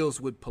this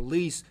deals with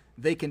police,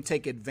 they can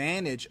take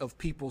advantage of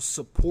people's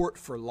support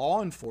for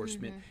law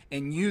enforcement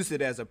and use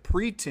it as a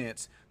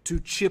pretense to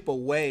chip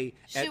away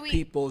at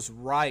people's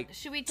right to due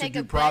process. Should we take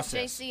a bet,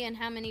 JC, and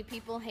how many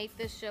people hate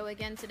this show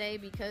again today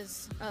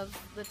because of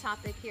the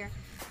topic here?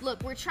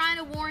 Look, we're trying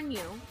to warn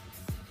you.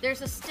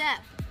 There's a step,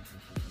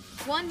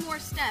 one more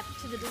step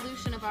to the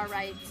dilution of our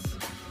rights,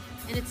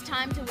 and it's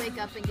time to wake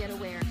up and get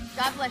aware.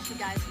 God bless you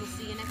guys. We'll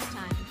see you next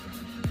time.